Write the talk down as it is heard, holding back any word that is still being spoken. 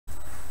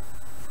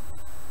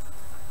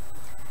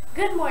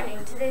Good morning.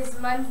 Today's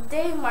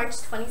Monday, March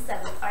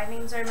 27th. Our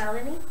names are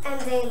Melanie and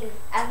Daily.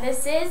 And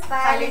this is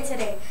Violet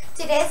Today.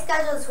 Today's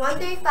schedule is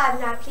 135.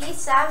 Now please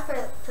stand for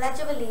the Pledge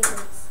of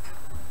Allegiance.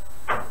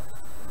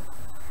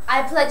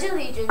 I pledge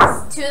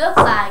allegiance to the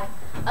flag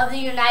of the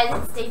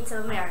United States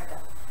of America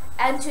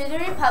and to the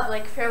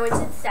republic for which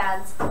it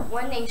stands,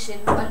 one nation,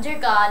 under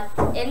God,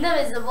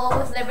 indivisible,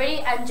 with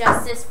liberty and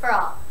justice for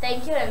all.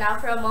 Thank you, and now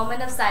for a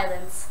moment of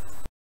silence.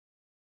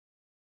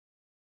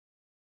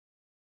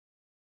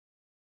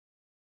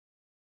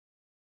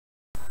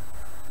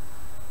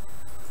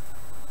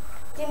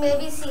 You may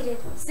be seated.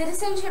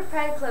 Citizenship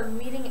Pride Club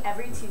meeting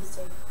every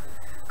Tuesday.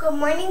 Good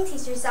morning,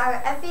 teachers.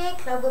 Our FBA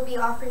Club will be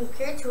offering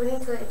peer tutoring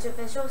to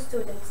individual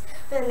students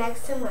for the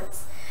next 2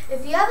 months.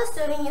 If you have a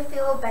student you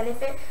feel will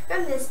benefit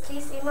from this,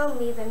 please email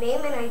me the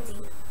name and ID.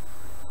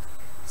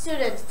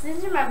 Students,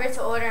 please remember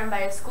to order and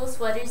buy your school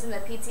sweaters in the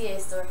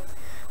PTA store.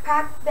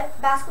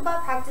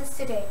 Basketball practice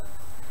today.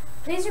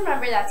 Please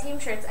remember that team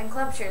shirts and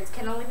club shirts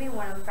can only be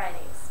worn on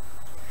Fridays.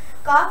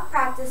 Golf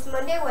practice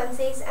Monday,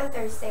 Wednesdays, and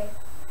Thursday.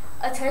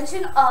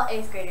 Attention all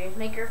 8th graders,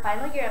 make your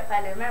final year at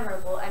Finder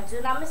memorable and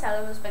do not miss out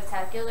on the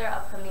spectacular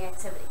upcoming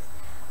activities.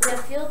 We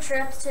have field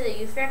trips to the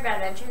Youth Fair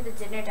Grand Venture, the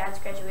dinner, dance,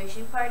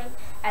 graduation party,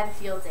 and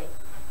field day.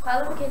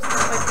 Qualifications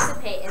to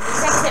participate in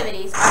these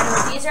activities are no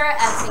fees or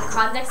absent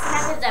conduct in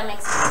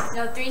academics,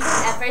 no threes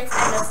in efforts,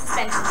 and no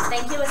suspensions.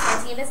 Thank you, Ms.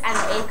 Martinez and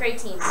the 8th grade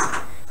team.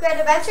 Grand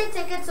Adventure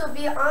tickets will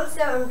be on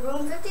sale in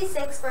room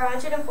 56 for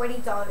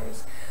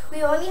 $140.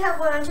 We only have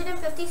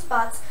 150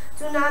 spots.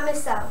 Do not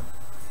miss out.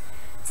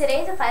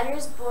 Today, the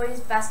Fighters boys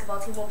basketball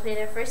team will play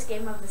their first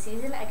game of the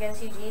season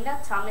against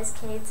Eugenia Thomas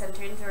Cade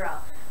Center in Doral.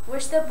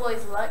 Wish the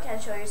boys luck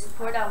and show your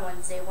support on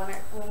Wednesday when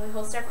we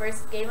host our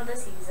first game of the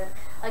season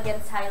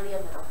against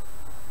Hialeah Middle.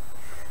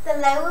 The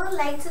Light would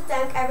like to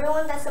thank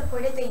everyone that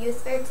supported the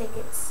Youth Fair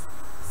tickets.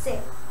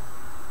 Save.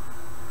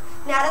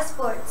 Now to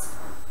sports.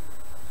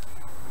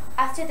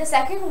 After the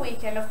second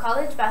weekend of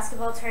college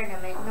basketball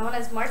tournament known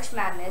as March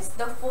Madness,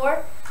 the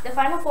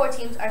final four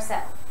teams are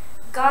set.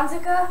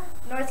 Gonzaga,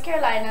 North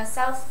Carolina,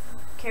 South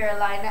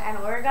Carolina, and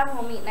Oregon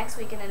will meet next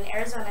weekend in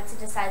Arizona to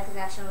decide the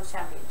national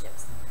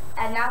championships.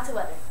 And now to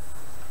weather.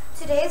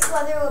 Today's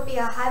weather will be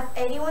a high of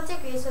 81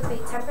 degrees with a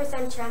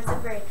 10% chance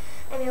of rain,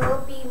 and it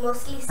will be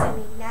mostly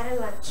sunny. Now to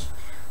lunch.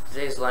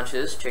 Today's lunch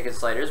is chicken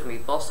sliders,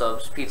 meatball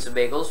subs, pizza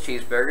bagels,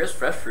 cheeseburgers,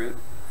 fresh fruit,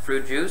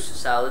 fruit juice,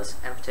 salads,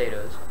 and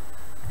potatoes.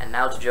 And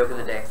now to joke of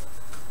the day.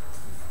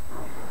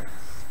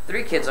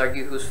 3 kids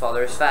argue whose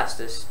father is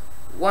fastest.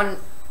 One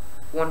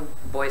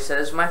boy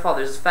says, "My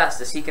father's the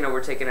fastest. He can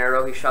overtake an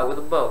arrow he shot with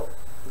a bow."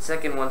 The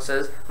second one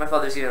says, "My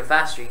father's even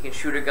faster. He can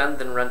shoot a gun,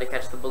 then run to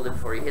catch the bullet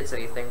before he hits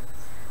anything."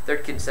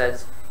 Third kid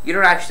says, "You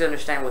don't actually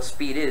understand what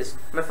speed is.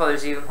 My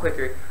father's even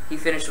quicker. He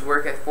finishes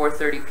work at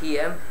 4:30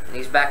 p.m. and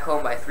he's back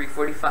home by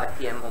 3:45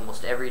 p.m.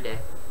 almost every day."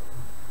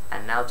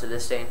 And now to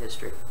this day in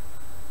history.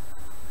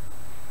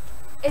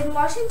 In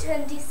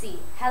Washington, D.C.,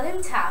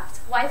 Helen Taft,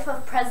 wife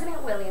of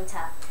President William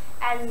Taft,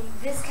 and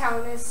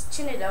Viscountess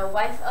Chineda,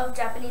 wife of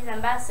Japanese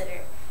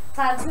ambassador,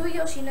 plant 2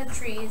 Yoshino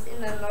trees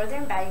in the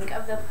northern bank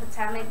of the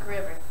Potomac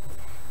River,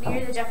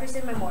 near the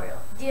Jefferson Memorial.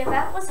 The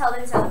event was held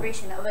in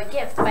celebration of a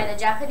gift by the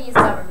Japanese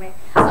government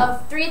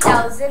of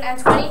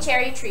 3,020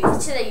 cherry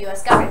trees to the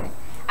U.S. government.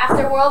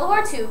 After World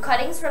War II,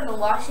 cuttings from the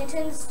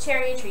Washington's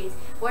cherry trees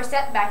were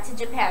sent back to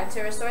Japan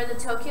to restore the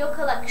Tokyo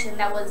collection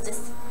that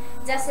was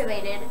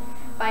decimated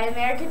by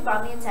American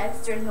bombing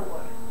attacks during the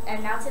war.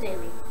 And now to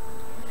Daily.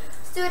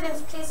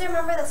 Students, please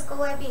remember the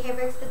school-wide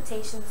behavior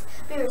expectations.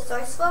 Be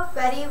resourceful,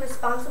 ready,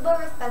 responsible,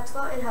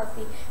 respectful, and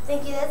healthy.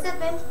 Thank you. This has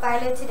been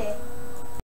Violet Today.